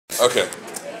Okay,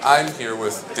 I'm here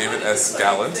with David S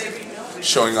Gallant,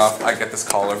 showing off I Get This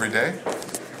Call Every Day.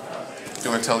 Do you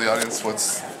want to tell the audience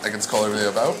what's I Get This Call Every Day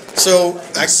about? So,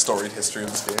 Storied history of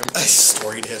this game.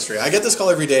 Storied history. I Get This Call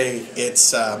Every Day.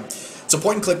 It's a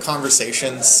point-and-click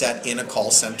conversation set in a call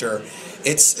center.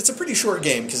 It's a pretty short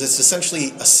game because it's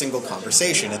essentially a single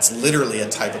conversation. It's literally a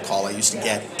type of call I used to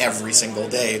get every single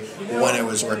day when I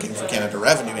was working for Canada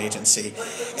Revenue Agency.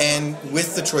 And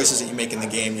with the choices that you make in the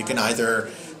game, you can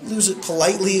either lose it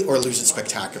politely or lose it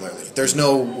spectacularly. There's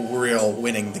no real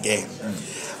winning the game.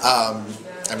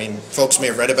 I mean, folks may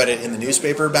have read about it in the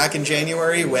newspaper back in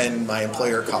January when my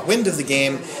employer caught wind of the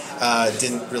game,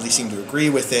 didn't really seem to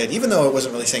agree with it, even though it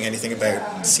wasn't really saying anything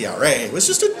about CRA. It was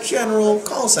just a general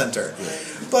call center.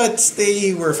 But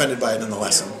they were offended by it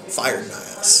nonetheless and fired my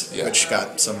ass, which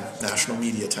got some national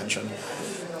media attention.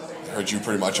 I heard you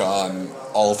pretty much on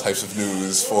all types of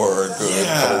news for a good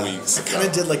couple weeks. I kind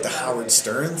of did like the Howard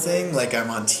Stern thing. Like, I'm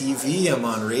on TV, I'm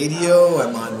on radio,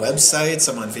 I'm on websites,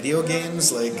 I'm on video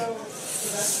games. Like,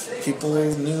 people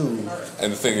knew.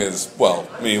 And the thing is, well,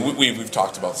 I mean, we've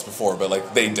talked about this before, but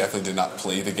like they definitely did not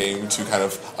play the game to kind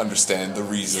of understand the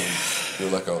reason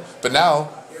you were let go. But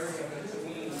now,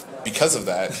 because of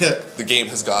that, the game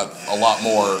has got a lot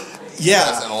more.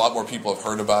 Yeah, and a lot more people have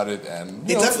heard about it, and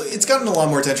it's gotten a lot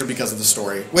more attention because of the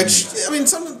story. Which I mean,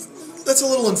 that's a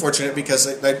little unfortunate because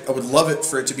I would love it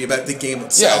for it to be about the game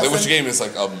itself. Yeah, the game is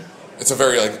like it's a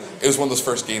very like it was one of those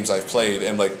first games I've played,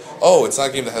 and like it's not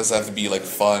a game that has to have to be like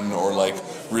fun or like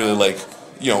really like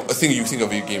a thing you think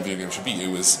of a video game should be. It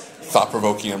was thought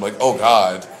provoking. I'm like, oh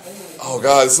god,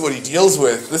 this is what he deals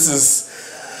with. This is.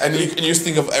 And you just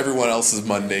think of everyone else's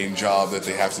mundane job that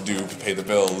they have to do to pay the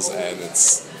bills, and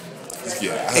it's.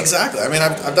 Yeah. Exactly. I mean,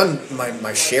 I've done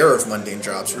my share of mundane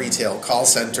jobs, retail, call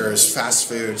centers, fast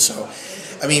food. So,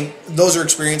 I mean, those are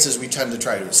experiences we tend to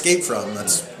try to escape from.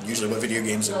 That's usually what video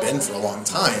games have been for a long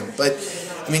time. But,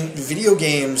 I mean, video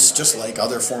games, just like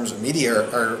other forms of media,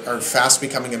 are fast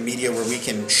becoming a media where we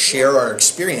can share our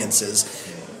experiences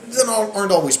that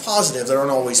aren't always positive, that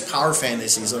aren't always power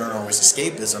fantasies, that aren't always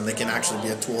escapism. They can actually be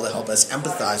a tool to help us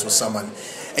empathize with someone,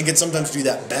 and can sometimes do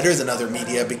that better than other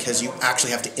media because you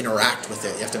actually have to interact with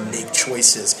it. You have to make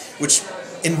choices, which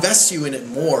invests you in it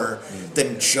more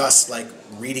than just like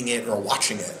reading it or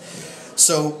watching it.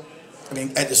 So, I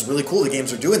mean, it's really cool the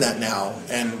games are doing that now,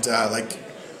 and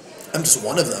I'm just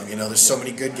one of them. There's so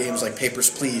many good games like Papers,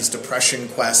 Please, Depression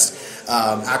Quest,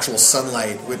 Actual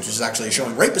Sunlight, which is actually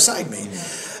showing right beside me.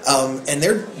 And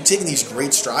they're taking these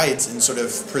great strides in sort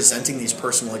of presenting these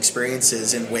personal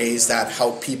experiences in ways that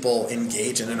help people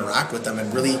engage and interact with them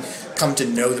and really come to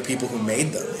know the people who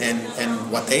made them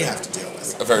and what they have to deal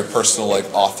with. A very personal, like,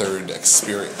 authored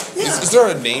experience. Yeah. Is there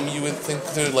a name you would think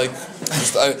to, like,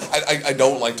 just, I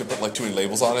don't like to put, like, too many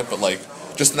labels on it, but, like,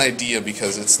 just an idea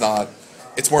because it's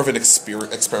more of an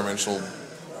experimental.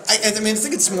 I mean, I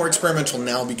think it's more experimental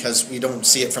now because we don't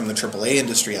see it from the AAA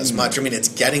industry as much. I mean, it's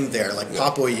getting there. Like,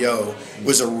 Papo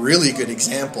was a really good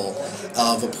example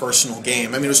of a personal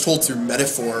game. I mean, it was told through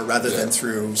metaphor rather than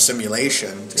through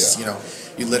simulation. Because,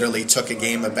 you literally took a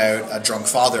game about a drunk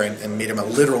father and made him a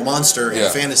literal monster in a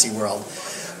fantasy world.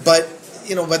 But,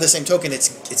 by the same token,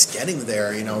 it's getting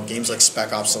there. Games like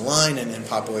Spec Ops: The Line and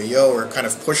Papo are kind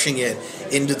of pushing it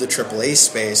into the AAA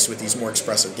space with these more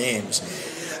expressive games.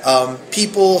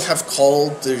 People have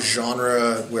called the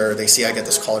genre where they see I Get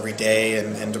This Call Every Day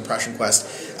and Depression Quest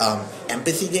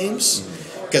empathy games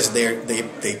because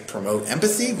they promote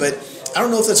empathy, but I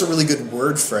don't know if that's a really good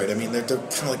word for it. I mean, they're kind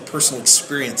of like personal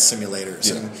experience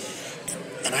simulators,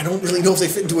 and I don't really know if they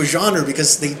fit into a genre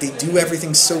because they do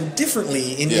everything so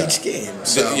differently in each game.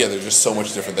 So. Yeah, they're just so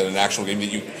much different than an actual game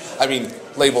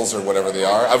that labels or whatever they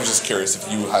are. I was just curious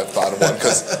if you have thought of one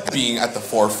because being at the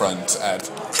forefront at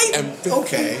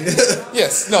okay.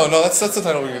 Yes, no, that's the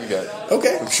title we're going to get.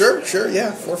 Okay, sure,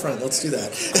 yeah, forefront, let's do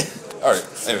that. All right,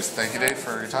 anyways, thank you, Dave,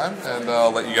 for your time, and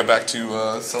I'll let you get back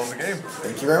to selling the game.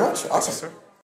 Thank you very much. Awesome. Sir.